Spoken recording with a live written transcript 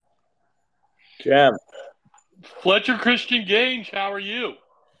Jam. Fletcher Christian Gange, how are you?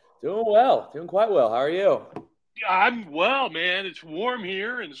 Doing well. Doing quite well. How are you? I'm well, man. It's warm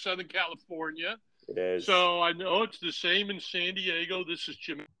here in Southern California. It is. So I know it's the same in San Diego. This is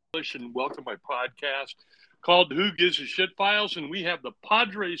Jim English, and welcome to my podcast called Who Gives a Shit Files. And we have the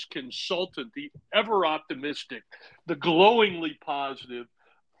Padres consultant, the ever optimistic, the glowingly positive,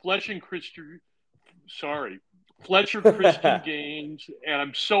 Fletcher Christian, sorry, Fletcher Christian Gaines. And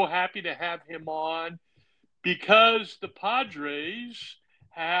I'm so happy to have him on because the Padres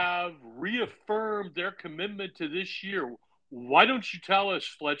have reaffirmed their commitment to this year. Why don't you tell us,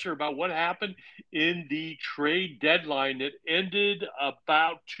 Fletcher, about what happened in the trade deadline that ended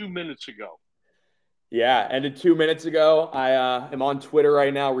about 2 minutes ago? Yeah, ended 2 minutes ago. I am on Twitter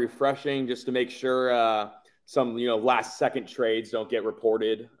right now, refreshing just to make sure some last second trades don't get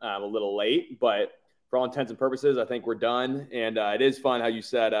reported a little late. But for all intents and purposes, I think we're done. And it is fun how you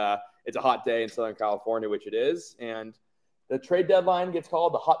said it's a hot day in Southern California, which it is. And the trade deadline gets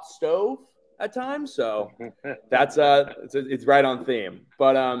called the hot stove at times. So that's it's right on theme.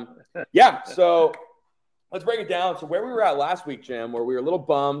 But yeah, so let's break it down. So where we were at last week, Jim, where we were a little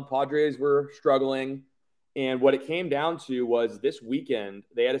bummed, Padres were struggling, and what it came down to was this weekend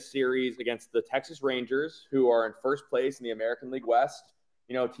they had a series against the Texas Rangers, who are in first place in the American League West.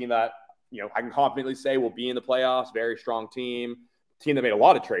 A team that I can confidently say will be in the playoffs. Very strong team that made a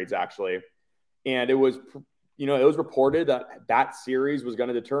lot of trades actually, and it was reported that that series was going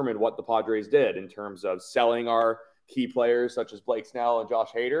to determine what the Padres did in terms of selling our key players such as Blake Snell and Josh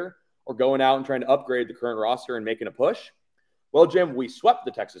Hader, or going out and trying to upgrade the current roster and making a push. Well, Jim, we swept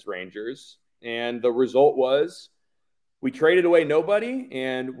the Texas Rangers, and the result was we traded away nobody,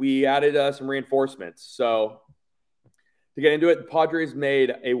 and we added some reinforcements. So to get into it, the Padres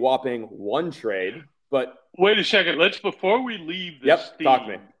made a whopping one trade, but Wait a second. Before we leave this yep, talk to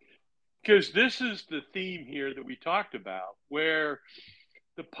me. theme, because this is the theme here that we talked about, where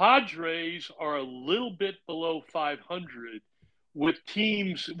the Padres are a little bit below 500 with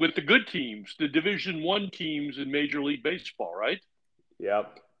the good teams, the Division One teams in Major League Baseball, right?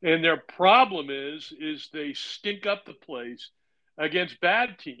 Yep. And their problem is they stink up the place against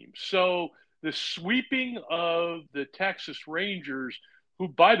bad teams. So the sweeping of the Texas Rangers, who,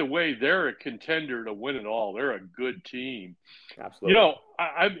 by the way, they're a contender to win it all. They're a good team. Absolutely.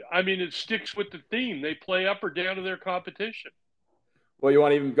 I mean, it sticks with the theme. They play up or down to their competition. Well, you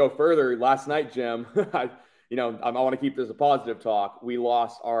want to even go further? Last night, Jim, I want to keep this a positive talk. We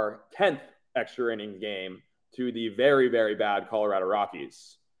lost our 10th extra innings game to the very, very bad Colorado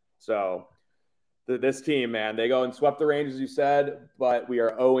Rockies. So this team, man, they go and swept the Rangers, you said, but we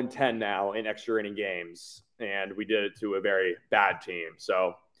are 0-10 now in extra inning games, and we did it to a very bad team.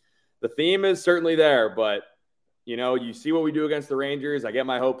 So the theme is certainly there, but you see what we do against the Rangers. I get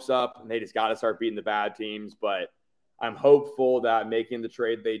my hopes up, and they just got to start beating the bad teams, but I'm hopeful that making the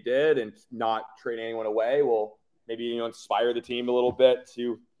trade they did and not trading anyone away will maybe inspire the team a little bit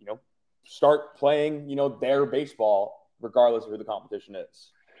to start playing their baseball regardless of who the competition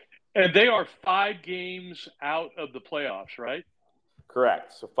is. And they are 5 games out of the playoffs, right?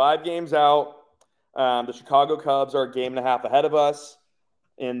 Correct. So 5 games out. The Chicago Cubs are a game and a half ahead of us.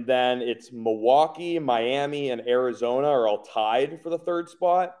 And then it's Milwaukee, Miami, and Arizona are all tied for the third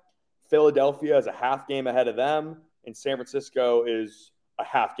spot. Philadelphia is a half game ahead of them, and San Francisco is a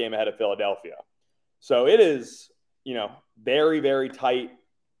half game ahead of Philadelphia. So it is, very, very tight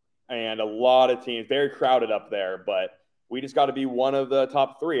and a lot of teams, very crowded up there. But we just got to be one of the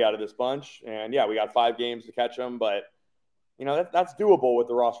top three out of this bunch. And, yeah, we got 5 games to catch them. But, that's doable with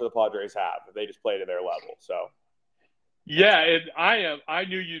the roster the Padres have if they just play to their level. So, yeah, and I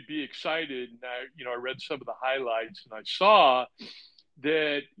knew you'd be excited. And I read some of the highlights, and I saw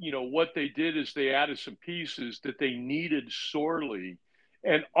that what they did is they added some pieces that they needed sorely,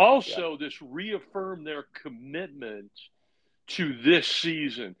 and also this reaffirmed their commitment to this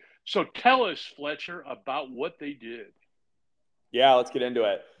season. So tell us, Fletcher, about what they did. yeah, let's get into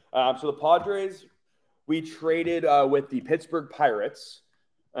it. So the Padres, we traded with the Pittsburgh Pirates,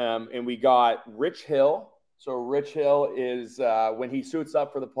 and we got Rich Hill. So Rich Hill is, when he suits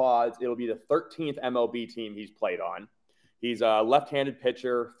up for the Pods, it'll be the 13th MLB team he's played on. He's a left-handed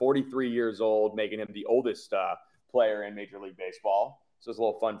pitcher, 43 years old, making him the oldest player in Major League Baseball. So there's a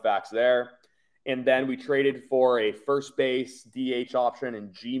little fun facts there. And then we traded for a first base DH option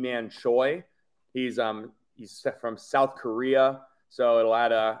in Ji-Man Choi. He's from South Korea, so it'll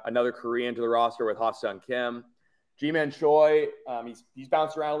add another Korean to the roster with Ha-Seong Kim. Ji-Man Choi, he's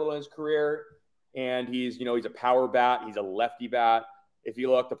bounced around a little in his career, and he's a power bat. He's a lefty bat. If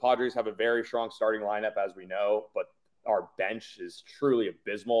you look, the Padres have a very strong starting lineup, as we know, but our bench is truly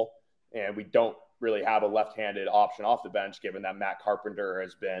abysmal. and we don't really have a left-handed option off the bench, given that Matt Carpenter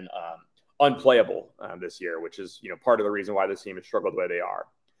has been unplayable this year, which is part of the reason why this team has struggled the way they are.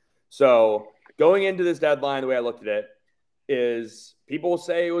 So going into this deadline, the way I looked at it is people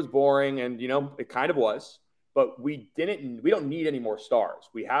say it was boring, and it kind of was, but we don't need any more stars.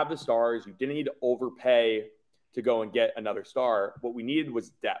 We have the stars. You didn't need to overpay to go and get another star. What we needed was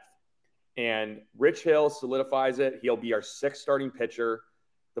depth. And Rich Hill solidifies it. He'll be our sixth starting pitcher.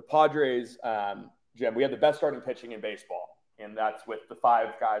 The Padres, Jim, we have the best starting pitching in baseball, and that's with the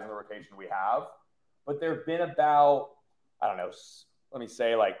 5 guys in the rotation we have. But there have been about, I don't know, let me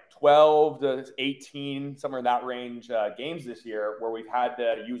say like 12 to 18, somewhere in that range, games this year where we've had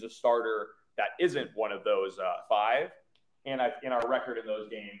to use a starter that isn't one of those 5. And in our record in those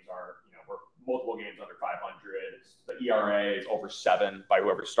games are, we're multiple games under 500. The ERA is over 7 by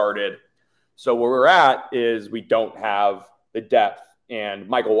whoever started. So where we're at is we don't have the depth. And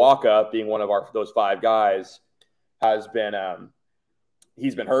Michael Wacha, being one of those 5 guys, has been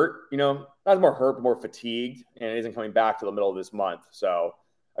he's been hurt. Not more hurt, but more fatigued, and isn't coming back to the middle of this month. So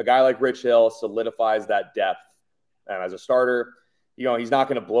a guy like Rich Hill solidifies that depth as a starter. He's not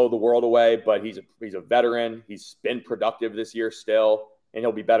going to blow the world away, but he's a veteran. He's been productive this year still, and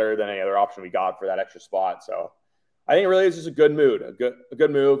he'll be better than any other option we got for that extra spot. So I think it really is just a good move, a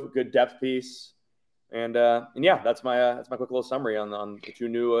good move, a good depth piece. And yeah, that's my quick little summary on the 2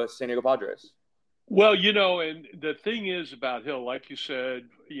 new San Diego Padres. Well, and the thing is about Hill, like you said,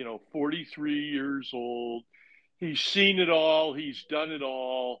 43 years old. He's seen it all. He's done it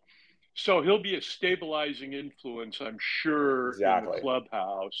all. So he'll be a stabilizing influence, I'm sure, Exactly. in the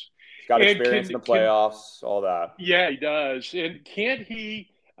clubhouse. He's got experience in the playoffs, all that. Yeah, he does. And can't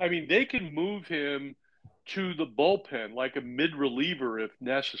he – they can move him to the bullpen like a mid-reliever if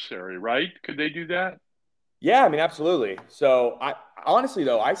necessary, right? Could they do that? Yeah, absolutely. So I honestly,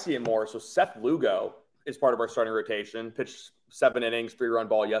 though, I see it more. So Seth Lugo is part of our starting rotation, pitched 7 innings, 3-run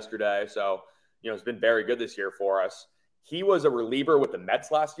ball yesterday. So, it's been very good this year for us. He was a reliever with the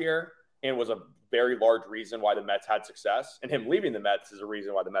Mets last year and was a very large reason why the Mets had success. And him leaving the Mets is a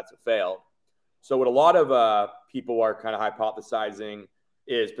reason why the Mets have failed. So what a lot of people are kind of hypothesizing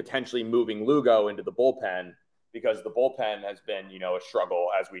is potentially moving Lugo into the bullpen, because the bullpen has been, a struggle,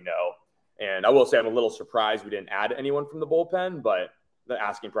 as we know. And I will say I'm a little surprised we didn't add anyone from the bullpen, but the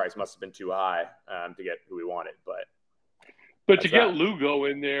asking price must have been too high to get who we wanted. But to get Lugo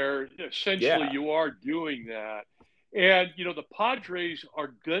in there, essentially you are doing that. And, the Padres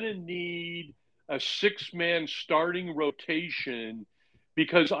are going to need a 6-man starting rotation,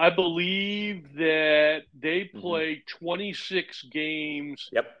 because I believe that they play 26 games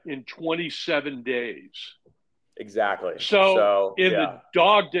in 27 days. Exactly. So in the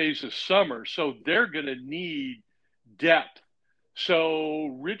dog days of summer, so they're going to need depth.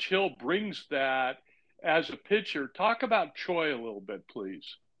 So Rich Hill brings that as a pitcher. Talk about Choi a little bit, please.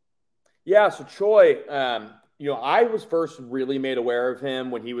 Yeah, so Choi, I was first really made aware of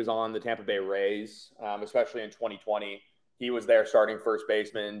him when he was on the Tampa Bay Rays, especially in 2020. He was their starting first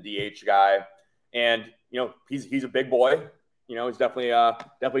baseman, DH guy. And, he's a big boy. He's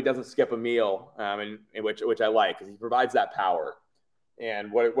definitely doesn't skip a meal, and which I like, because he provides that power.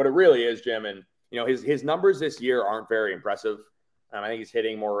 And what it really is, Jim, and his numbers this year aren't very impressive. I think he's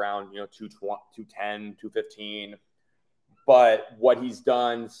hitting more around 210, 215. But what he's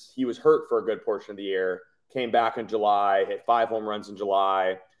done, he was hurt for a good portion of the year, came back in July, hit 5 home runs in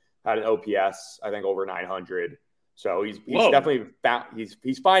July, had an OPS I think over 900. So he's definitely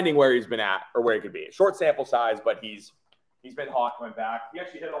he's finding where he's been at, or where he could be. Short sample size, but he's been hot coming back. He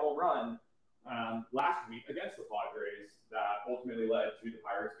actually hit a home run last week against the Padres that ultimately led to the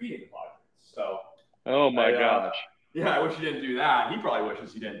Pirates beating the Padres. So, oh my gosh. Yeah, I wish he didn't do that. He probably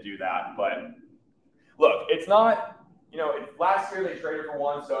wishes he didn't do that. But look, it's not, last year they traded for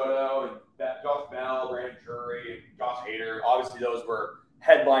Juan Soto and Josh Bell, Brandon Drury, Josh Hader. Obviously, those were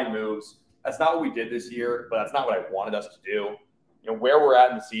headline moves. That's not what we did this year, but that's not what I wanted us to do. Where we're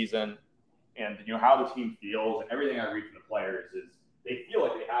at in the season, and how the team feels, and everything I read from the players is they feel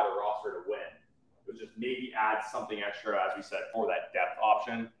like they have a roster to win. It was just maybe add something extra, as we said, for that depth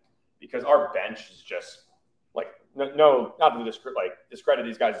option, because our bench is just not to discredit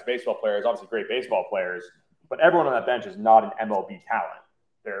these guys as baseball players. Obviously, great baseball players, but everyone on that bench is not an MLB talent.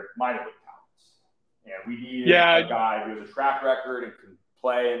 They're minor league talents, and we need a guy who has a track record and can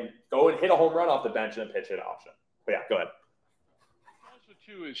play and go and hit a home run off the bench and pitch hit option. But yeah, go ahead. Also,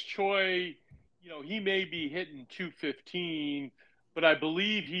 too, is Choi, he may be hitting 215, but I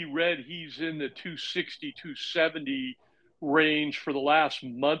believe he's in the 260, 270 range for the last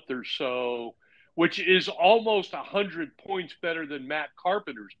month or so, which is almost 100 points better than Matt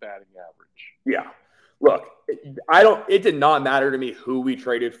Carpenter's batting average. Yeah. Look, it did not matter to me who we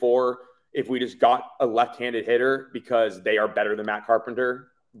traded for if we just got a left-handed hitter because they are better than Matt Carpenter,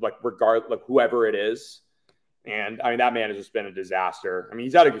 whoever it is. And I mean, that man has just been a disaster. I mean,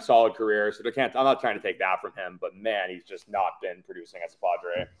 he's had a solid career, so I'm not trying to take that from him, but man, he's just not been producing as a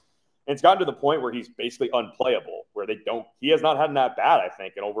Padre. And it's gotten to the point where he's basically unplayable, where he has not had that bad, I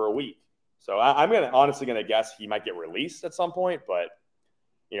think, in over a week. So I'm honestly going to guess he might get released at some point, but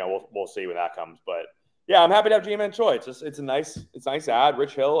we'll see when that comes. But yeah, I'm happy to have Ji-Man Choi. It's a nice ad.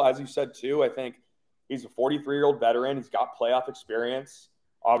 Rich Hill, as you said too, I think he's a 43-year-old veteran. He's got playoff experience.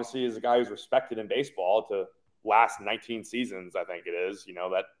 Obviously, he's a guy who's respected in baseball to last 19 seasons, I think it is.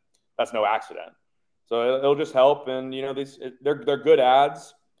 That's no accident. So it'll just help. And they're good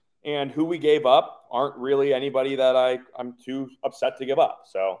ads. And who we gave up aren't really anybody that I'm too upset to give up.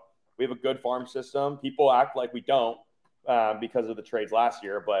 So we have a good farm system. People act like we don't because of the trades last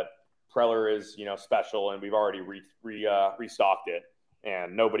year, but Preller is special, and we've already restocked it.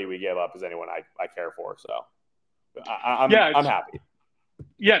 And nobody we give up is anyone I care for. So I'm happy.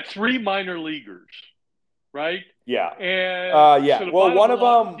 Yeah, 3 minor leaguers, right? Yeah. And yeah. So well, one of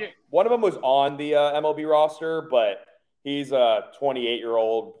them was on the MLB roster, but he's a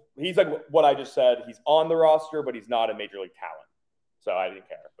 28-year-old. He's like what I just said. He's on the roster, but he's not a major league talent. So I didn't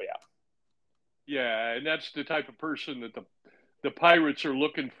care. But yeah. Yeah, and that's the type of person that the Pirates are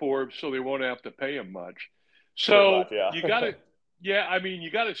looking for, so they won't have to pay him much. So you got to,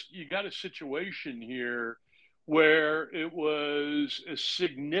 you got a situation here where it was a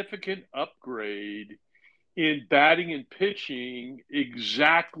significant upgrade in batting and pitching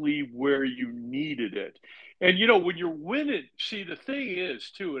exactly where you needed it. And, when you're winning, see, the thing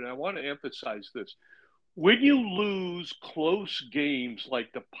is, too, and I want to emphasize this, when you lose close games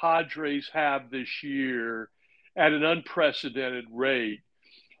like the Padres have this year at an unprecedented rate,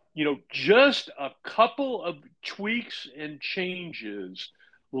 just a couple of tweaks and changes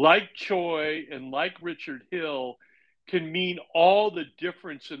like Choi and like Richard Hill can mean all the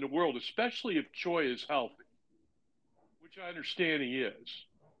difference in the world, especially if Choi is healthy, which I understand he is.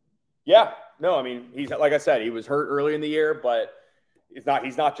 Yeah, no, I mean, he's like I said, he was hurt early in the year, but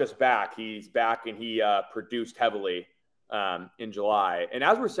he's not just back. He's back, and he produced heavily in July. And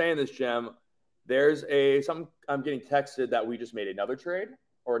as we're saying this, Jim, there's something I'm getting texted that we just made another trade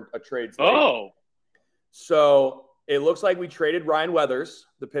or a trade. Oh, so it looks like we traded Ryan Weathers,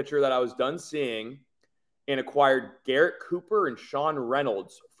 the pitcher that I was done seeing, and acquired Garrett Cooper and Sean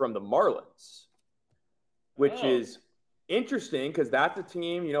Reynolds from the Marlins, which is interesting because that's a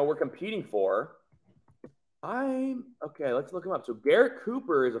team we're competing for. Let's look him up. So Garrett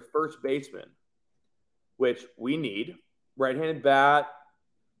Cooper is a first baseman, which we need. Right-handed bat.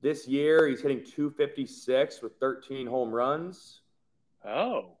 This year, he's hitting .256 with 13 home runs.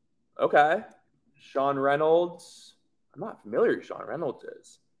 Oh. Okay. Sean Reynolds. I'm not familiar who Sean Reynolds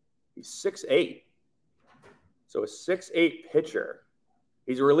is. He's 6'8". So a 6'8" pitcher.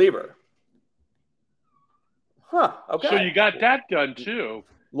 He's a reliever. Huh. Okay. So you got that done, too.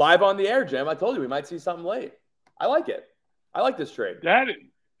 Live on the air, Jim. I told you we might see something late. I like it. I like this trade.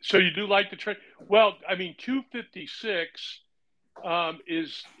 So you do like the trade? Well, I mean, .256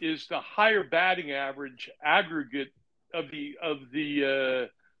 is the higher batting average aggregate of the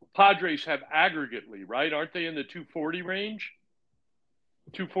Padres have aggregately, right? Aren't they in the 240 range?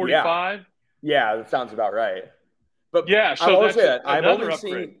 245? Yeah, that sounds about right. But yeah, so that's another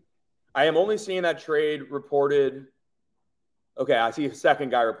upgrade. I am only seeing that trade reported. Okay, I see a second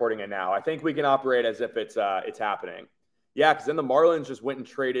guy reporting it now. I think we can operate as if it's happening. Yeah, because then the Marlins just went and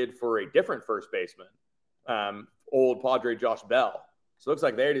traded for a different first baseman, old Padre Josh Bell. So it looks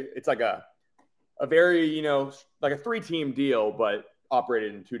like it's like a very like a 3-team deal, but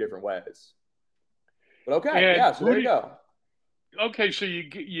operated in 2 different ways. But okay, so there you go. Okay, so you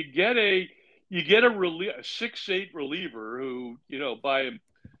get a 6'8" reliever who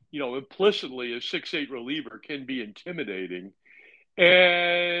implicitly a 6'8" reliever can be intimidating.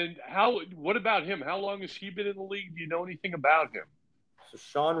 And what about him? How long has he been in the league? Do you know anything about him? So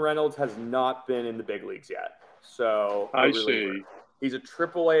Sean Reynolds has not been in the big leagues yet. So I see. He's a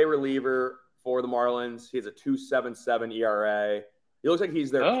AAA reliever for the Marlins. He has a 2.77 ERA. He looks like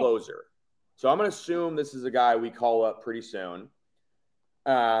he's their closer. So I'm going to assume this is a guy we call up pretty soon.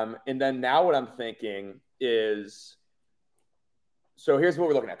 And then now what I'm thinking is, so here's what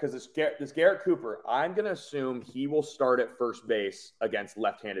we're looking at. Because this Garrett Cooper, I'm going to assume he will start at first base against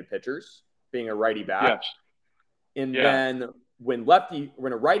left-handed pitchers, being a righty bat. Yes. And then when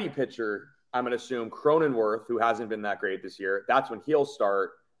a righty pitcher, I'm going to assume Cronenworth, who hasn't been that great this year, that's when he'll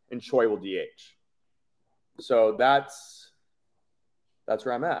start and Choi will DH. So that's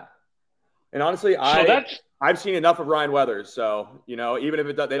where I'm at. And honestly, So I've seen enough of Ryan Weathers, so even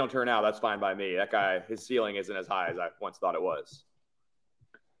if they don't turn out, that's fine by me. That guy, his ceiling isn't as high as I once thought it was.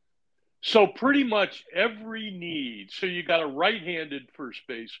 so pretty much every need. So you got a right-handed first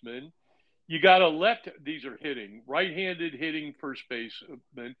baseman. You got a these are hitting, right-handed hitting first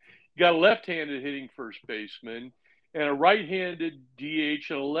baseman. You got a left-handed hitting first baseman and a right-handed DH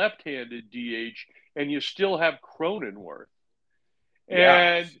and a left-handed DH, and you still have Cronenworth.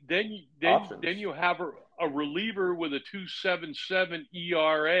 Yeah, And then you have a reliever with a 2.77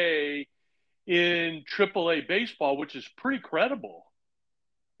 ERA in AAA baseball, which is pretty credible.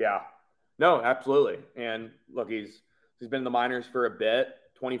 Yeah, no, absolutely. And look, he's been in the minors for a bit.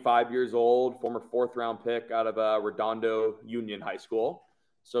 25 years old, former 4th-round pick out of Redondo Union High School,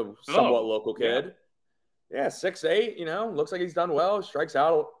 so somewhat local kid. Yeah, 6'8", looks like he's done well. Strikes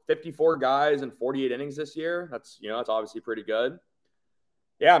out 54 guys in 48 innings this year. That's obviously pretty good.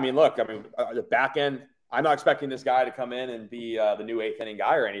 Yeah, the back end, I'm not expecting this guy to come in and be the new 8th inning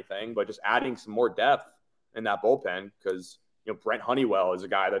guy or anything, but just adding some more depth in that bullpen because, Brent Honeywell is a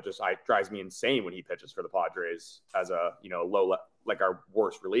guy that just drives me insane when he pitches for the Padres as a, low, like our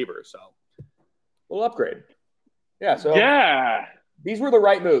worst reliever. So we'll upgrade. Yeah. So these were the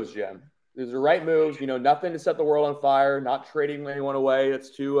right moves, Jim. These are the right moves. Nothing to set the world on fire, not trading anyone away that's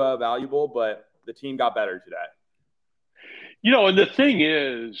too valuable, but the team got better today. And the thing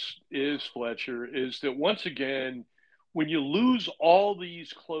is Fletcher, is that once again, when you lose all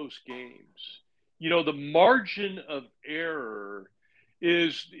these close games, the margin of error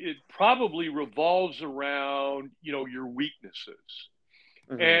it probably revolves around, your weaknesses.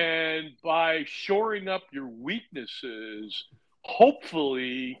 Mm-hmm. And by shoring up your weaknesses,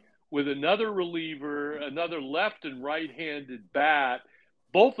 hopefully with another reliever, another left and right-handed bat,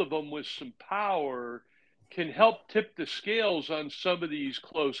 both of them with some power, can help tip the scales on some of these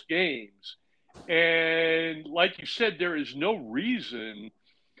close games. And like you said, there is no reason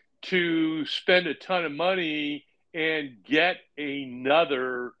to spend a ton of money and get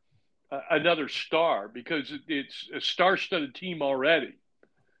another star because it's a star-studded team already.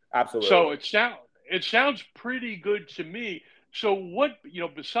 Absolutely. So it sounds pretty good to me. So what,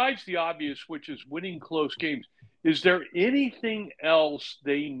 besides the obvious, which is winning close games, is there anything else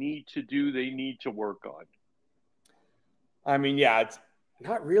they need to do, they need to work on? It's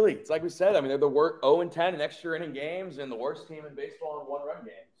not really. It's like we said. They're the worst 0-10 in extra inning games and the worst team in baseball in one-run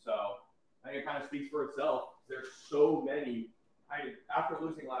games. So I think it kind of speaks for itself. There's so many. After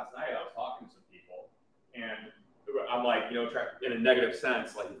losing last night, I was talking to some people, and I'm like, in a negative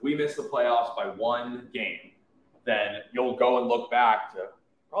sense, like if we miss the playoffs by one game, then you'll go and look back to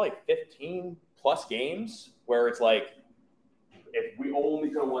probably 15 plus games where it's like, if we only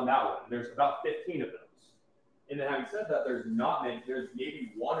could have won that one, there's about 15 of those. And then having said that, there's not many. There's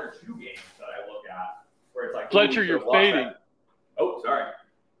maybe 1 or 2 games that I look at where it's like, Fletcher, you're fading. Oh, sorry.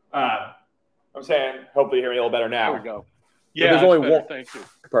 I'm saying, hopefully you hear me a little better now. There we go. Yeah, there's only better. one. Thank you.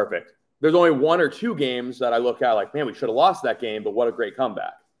 Perfect. There's only 1 or 2 games that I look at like, man, we should have lost that game, but what a great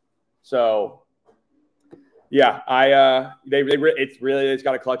comeback. So, yeah, it's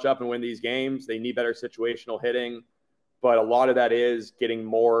got to clutch up and win these games. They need better situational hitting, but a lot of that is getting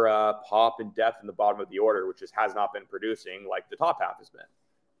more pop and depth in the bottom of the order, which just has not been producing like the top half has been.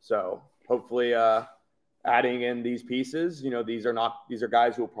 So hopefully adding in these pieces, these are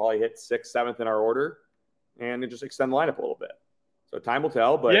guys who will probably hit 6th, 7th in our order and just extend the lineup a little bit. So time will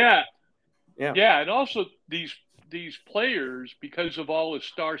tell, but yeah. And also these players, because of all the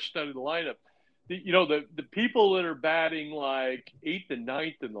star-studded lineup, the people that are batting like 8th and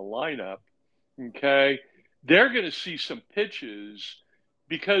 9th in the lineup, okay, they're going to see some pitches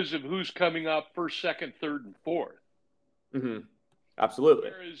because of who's coming up 1st, 2nd, 3rd, and 4th. Mm-hmm. Absolutely.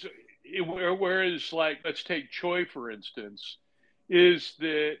 Whereas, like, let's take Choi, for instance, is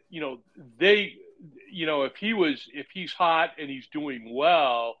that, if he's hot and he's doing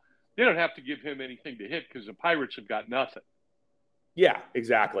well, they don't have to give him anything to hit because the Pirates have got nothing. Yeah,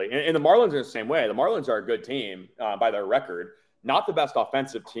 exactly. And the Marlins are the same way. The Marlins are a good team by their record, not the best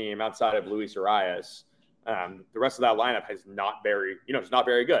offensive team outside of Luis Arias. The rest of that lineup is not very, it's not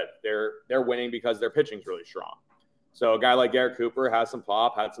very good. They're winning because their pitching's really strong. So a guy like Garrett Cooper has some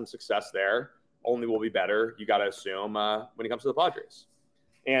pop, had some success there. Only will be better, you got to assume, when it comes to the Padres.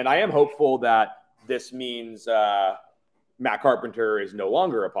 And I am hopeful that this means Matt Carpenter is no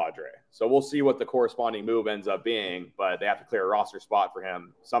longer a Padre. So we'll see what the corresponding move ends up being, but they have to clear a roster spot for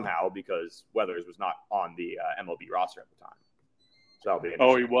him somehow because Weathers was not on the MLB roster at the time. So that'll be interesting.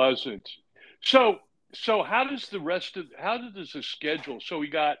 Oh, he wasn't. So how does the schedule? So we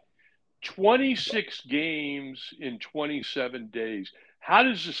got 26 games in 27 days. How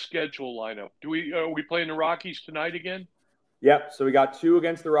does the schedule line up? Are we playing the Rockies tonight again? Yep. So we got 2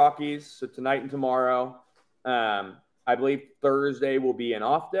 against the Rockies. So tonight and tomorrow. I believe Thursday will be an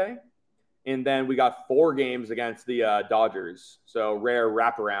off day. And then we got 4 games against the Dodgers. So rare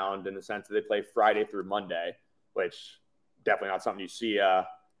wraparound in the sense that they play Friday through Monday, which definitely not something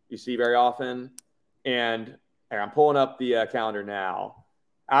you see very often. And I'm pulling up the calendar now.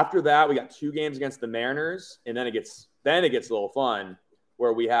 After that, we got 2 games against the Mariners, and then it gets a little fun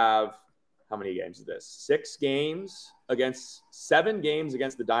where we have how many games is this? 7 games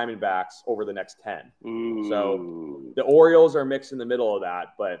against the Diamondbacks over the next 10. Ooh. So the Orioles are mixed in the middle of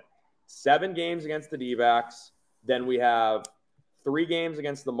that, but 7 games against the D-backs. Then we have 3 games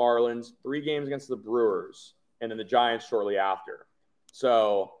against the Marlins, 3 games against the Brewers, and then the Giants shortly after.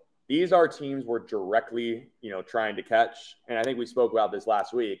 So these are teams we're directly, trying to catch. And I think we spoke about this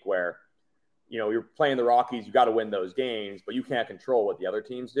last week where, you're playing the Rockies, you got to win those games, but you can't control what the other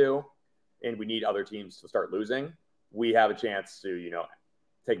teams do. And we need other teams to start losing. We have a chance to,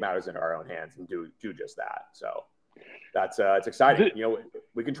 take matters into our own hands and do just that. So that's it's exciting.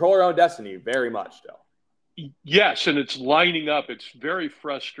 We control our own destiny very much still. Yes, and it's lining up. It's very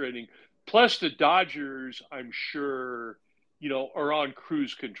frustrating. Plus the Dodgers, I'm sure, are on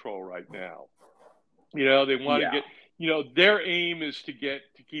cruise control right now. They want to get, their aim is to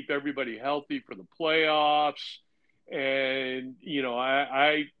keep everybody healthy for the playoffs. And,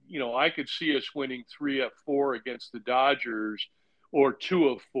 I could see us winning 3 of 4 against the Dodgers or 2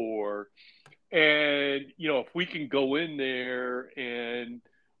 of 4. And, if we can go in there and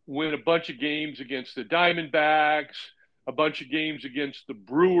win a bunch of games against the Diamondbacks, a bunch of games against the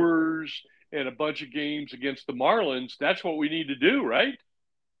Brewers, and a bunch of games against the Marlins, that's what we need to do, right?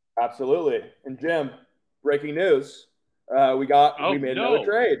 Absolutely. And Jim, breaking news. We made another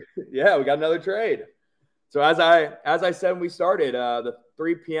trade. Yeah, we got another trade. So as I said when we started, the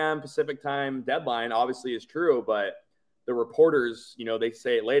 3 p.m. Pacific time deadline obviously is true, but the reporters, they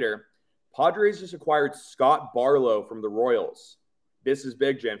say it later. Padres just acquired Scott Barlow from the Royals. This is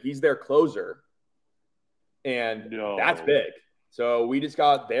big, Jim. He's their closer. And that's big. So we just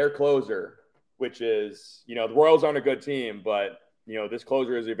got their closer, which is, the Royals aren't a good team, but, this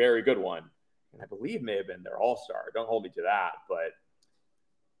closer is a very good one. And I believe may have been their all-star. Don't hold me to that, but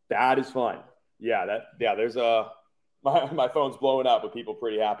that is fun. There's my phone's blowing up with people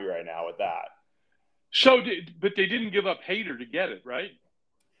pretty happy right now with that. So, but they didn't give up Hader to get it, right?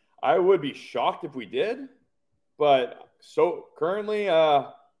 I would be shocked if we did, but so currently,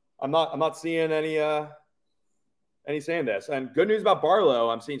 I'm not seeing any saying this. And good news about Barlow,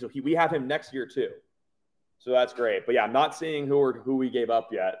 I'm seeing we have him next year too, so that's great. But yeah, I'm not seeing who we gave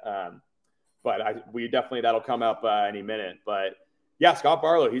up yet. But we definitely that'll come up any minute. But yeah, Scott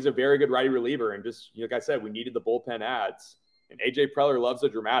Barlow, he's a very good righty reliever, and just like I said, we needed the bullpen ads. And AJ Preller loves the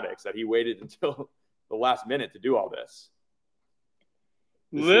dramatics that he waited until the last minute to do all this.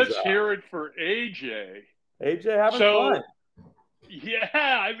 Let's hear it for AJ. AJ having fun. Yeah,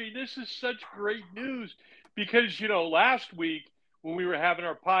 I mean, this is such great news because, last week when we were having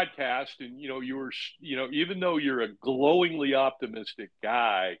our podcast and, you were, even though you're a glowingly optimistic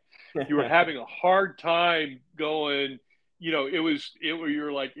guy, you were having a hard time going, you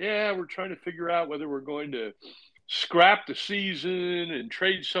were like, yeah, we're trying to figure out whether we're going to scrap the season and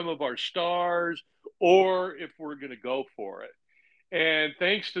trade some of our stars or if we're going to go for it. And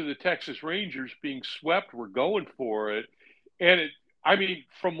thanks to the Texas Rangers being swept, we're going for it. And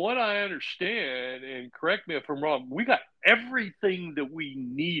from what I understand, and correct me if I'm wrong, we got everything that we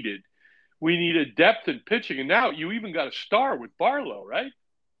needed. We needed depth in pitching, and now you even got a star with Barlow, right?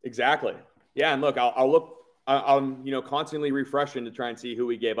 Exactly. Yeah, and look, I'll look. I'm constantly refreshing to try and see who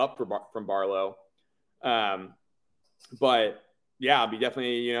we gave up from Barlow. But yeah, I'll be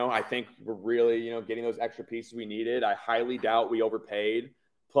definitely, I think we're really, getting those extra pieces we needed. I highly doubt we overpaid.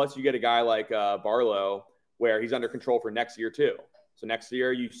 Plus, you get a guy like Barlow where he's under control for next year too. So next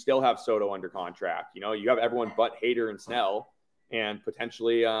year, you still have Soto under contract. You have everyone but Hader and Snell, and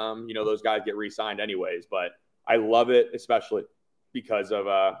potentially, those guys get re-signed anyways. But I love it, especially because of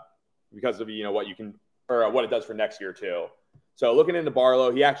what you can or what it does for next year too. So looking into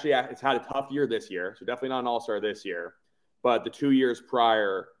Barlow, he actually has had a tough year this year. So definitely not an all-star this year. But the 2 years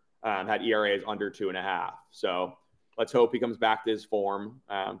prior had ERAs under 2.5. So let's hope he comes back to his form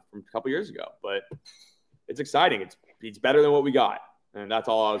from a couple years ago. But it's exciting. It's better than what we got, and that's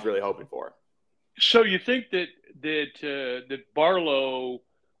all I was really hoping for. So you think that Barlow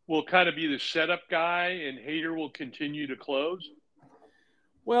will kind of be the setup guy, and Hader will continue to close?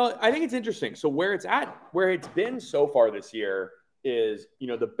 Well, I think it's interesting. So where it's been so far this year, is,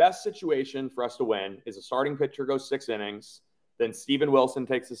 the best situation for us to win is a starting pitcher goes 6 innings, then Steven Wilson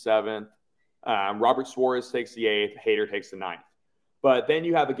takes the 7th, Robert Suarez takes the 8th, Hader takes the 9th. But then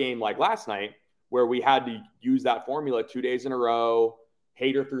you have a game like last night where we had to use that formula 2 days in a row.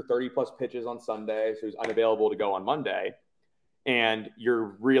 Hader threw 30-plus pitches on Sunday, so he was unavailable to go on Monday. And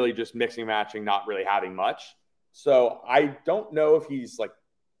you're really just mixing and matching, not really having much. So I don't know if he's like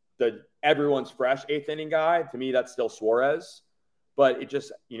the everyone's fresh 8th inning guy. To me, that's still Suarez. But it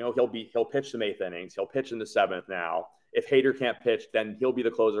just, he'll pitch some 8th innings. He'll pitch in the 7th now. If Hader can't pitch, then he'll be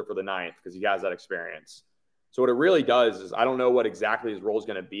the closer for the 9th because he has that experience. So what it really does is I don't know what exactly his role is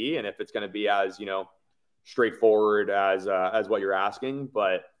going to be and if it's going to be as, straightforward as what you're asking.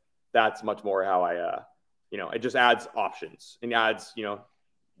 But that's much more how it just adds options and adds,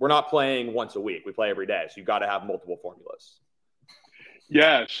 we're not playing once a week. We play every day. So you've got to have multiple formulas.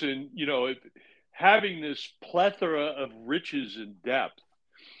 Yes. And, having this plethora of riches and depth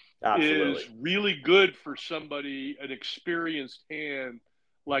Absolutely. is really good for somebody, an experienced hand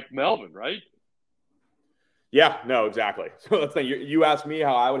like Melvin, right? Yeah, no, exactly. So that's the thing. You asked me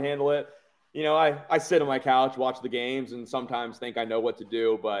how I would handle it. I sit on my couch, watch the games, and sometimes think I know what to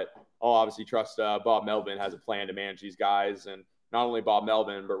do, but I'll obviously trust Bob Melvin has a plan to manage these guys. And not only Bob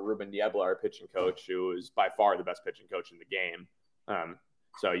Melvin, but Ruben Niebla, our pitching coach, who is by far the best pitching coach in the game.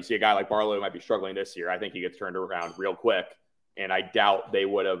 So you see a guy like Barlow who might be struggling this year. I think he gets turned around real quick. And I doubt they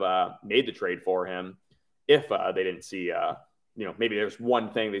would have made the trade for him if they didn't see, maybe there's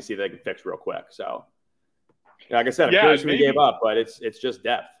one thing they see they can fix real quick. So, like I said, I'm curious who he gave up, but it's just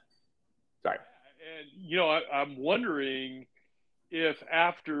depth. Sorry. And, I'm wondering if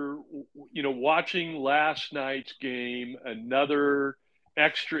after, watching last night's game, another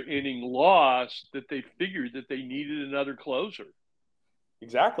extra inning loss, that they figured that they needed another closer.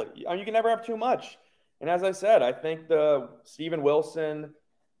 Exactly. You can never have too much. And as I said, I think the Steven Wilson,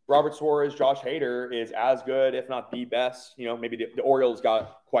 Robert Suarez, Josh Hader is as good, if not the best. Maybe the Orioles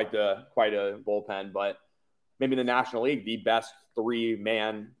got quite a bullpen, but maybe in the National League, the best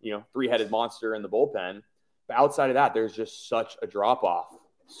 3-man, 3-headed monster in the bullpen. But outside of that, there's just such a drop-off.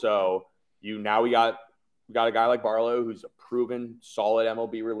 So we got a guy like Barlow who's a proven solid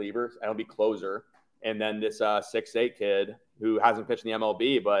MLB reliever, MLB closer, and then this 6'8" kid who hasn't pitched in the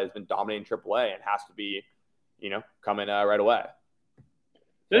MLB but has been dominating AAA and has to be, coming right away.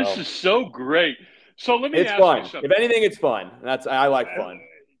 This is so great. So let me ask fun. you something. If anything, it's fun. I like fun.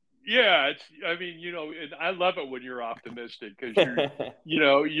 Yeah, and I love it when you're optimistic because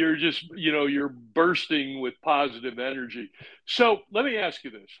you're bursting with positive energy. So let me ask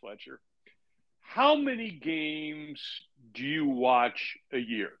you this, Fletcher. How many games do you watch a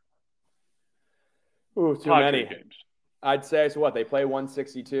year? Ooh, too many games. I'd say so. What they play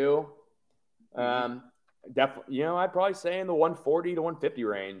 162. Definitely. I'd probably say in the 140 to 150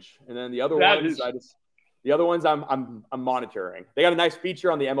 range, and then the other ones I'm monitoring. They got a nice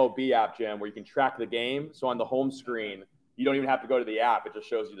feature on the MLB app, Jim, where you can track the game. So on the home screen, you don't even have to go to the app; it just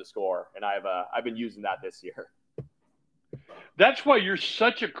shows you the score. And I've been using that this year. That's why you're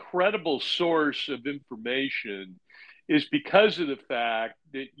such a credible source of information, is because of the fact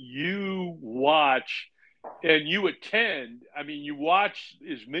that you watch and you attend. I mean, you watch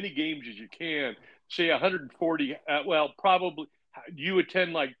as many games as you can. Say 140. Probably you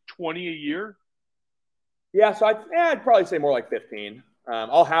attend like 20 a year. Yeah, so I'd probably say more like 15.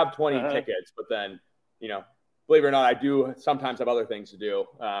 I'll have 20 tickets, but then, believe it or not, I do sometimes have other things to do.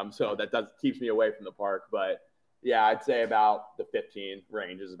 So that keeps me away from the park. But yeah, I'd say about the 15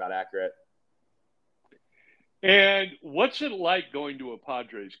 range is about accurate. And what's it like going to a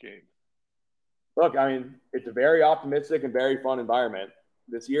Padres game? Look, it's a very optimistic and very fun environment.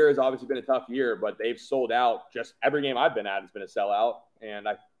 This year has obviously been a tough year, but they've sold out. Just every game I've been at has been a sellout. And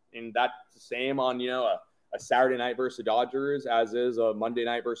that's the same on, a Saturday night versus the Dodgers, as is a Monday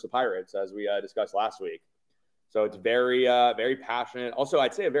night versus the Pirates, as we discussed last week. So it's very, very passionate. Also,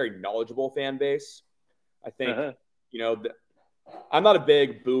 I'd say a very knowledgeable fan base. I think, I'm not a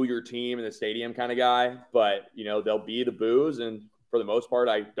big boo your team in the stadium kind of guy, but, there'll be the boos. And for the most part,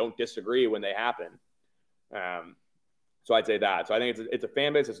 I don't disagree when they happen. So I'd say that. So I think it's a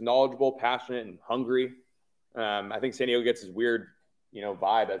fan base that's knowledgeable, passionate, and hungry. I think San Diego gets this weird,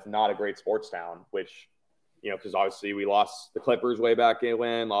 vibe that's not a great sports town, which, because obviously we lost the Clippers way back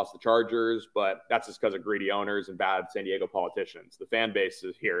when, lost the Chargers, but that's just because of greedy owners and bad San Diego politicians. The fan base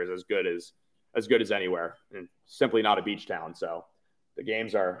here is as good as anywhere, and simply not a beach town. So the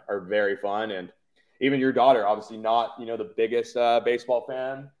games are very fun, and even your daughter, obviously not the biggest baseball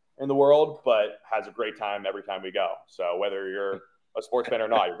fan in the world, but has a great time every time we go. So whether you're a sports fan or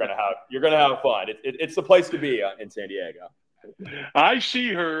not, you're gonna have fun. It's the place to be in San Diego. I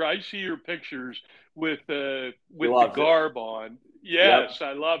see her. I see her pictures with the It. garb on. Yep. Yes,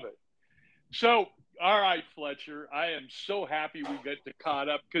 I love it. So, all right, Fletcher, I am so happy we got to caught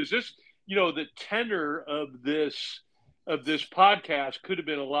up because this, the tenor of this podcast could have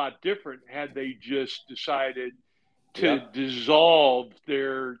been a lot different had they just decided to Yep. dissolve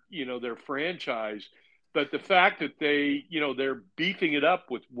their franchise. But the fact that they're beefing it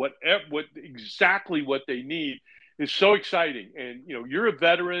up with what exactly what they need is so exciting. And you're a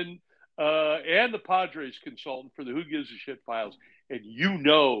veteran and the Padres consultant for the Who Gives a Shit files, and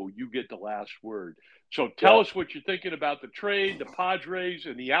you get the last word. So tell Yep. us what you're thinking about the trade, the Padres,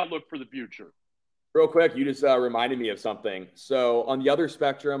 and the outlook for the future. Real quick, you just reminded me of something. So on the other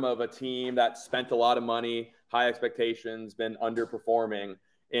spectrum of a team that spent a lot of money, high expectations, been underperforming,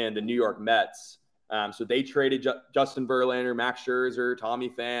 in the New York Mets. So they traded Justin Verlander, Max Scherzer, Tommy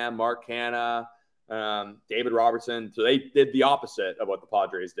Pham, Mark Canha, David Robertson. So they did the opposite of what the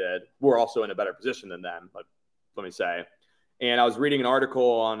Padres did. We're also in a better position than them, but let me say. And I was reading an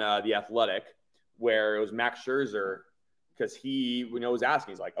article on The Athletic where it was Max Scherzer, because he was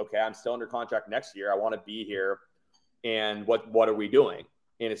asking, he's like, okay, I'm still under contract next year. I want to be here. And what are we doing?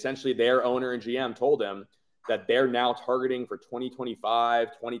 And essentially their owner and GM told him that they're now targeting for 2025,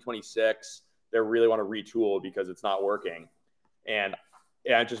 2026. They really want to retool because it's not working. And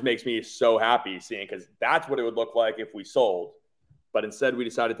it just makes me so happy seeing, because that's what it would look like if we sold. But instead we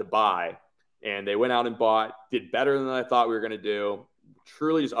decided to buy, and they went out and bought, did better than I thought we were going to do.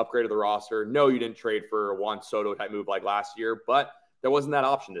 Truly just upgraded the roster. No, you didn't trade for a Juan Soto type move like last year, but there wasn't that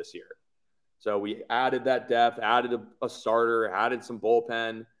option this year. So we added that depth, added a starter, added some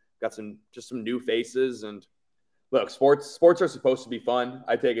bullpen, got some new faces. And look, sports are supposed to be fun.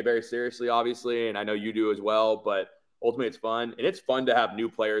 I take it very seriously, obviously, and I know you do as well, but ultimately it's fun. And it's fun to have new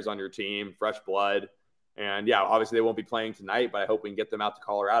players on your team, fresh blood. And yeah, obviously they won't be playing tonight, but I hope we can get them out to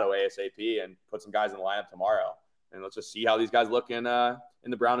Colorado ASAP and put some guys in the lineup tomorrow. And let's just see how these guys look in the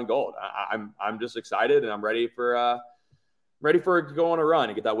brown and gold. I'm just excited, and I'm ready for to go on a run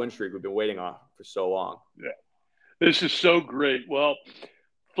and get that win streak we've been waiting on for so long. Yeah, this is so great. Well,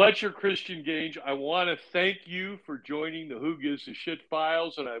 Fletcher Christian Gange, I want to thank you for joining the Who Gives a Shit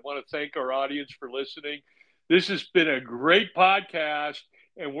files, and I want to thank our audience for listening. This has been a great podcast,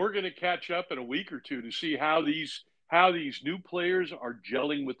 and we're going to catch up in a week or two to see how these new players are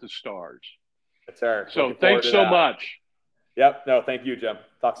gelling with the stars. Yes, sir. So thanks so much. Yep. No, thank you, Jim.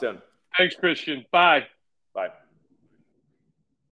 Talk soon. Thanks, Christian. Bye. Bye.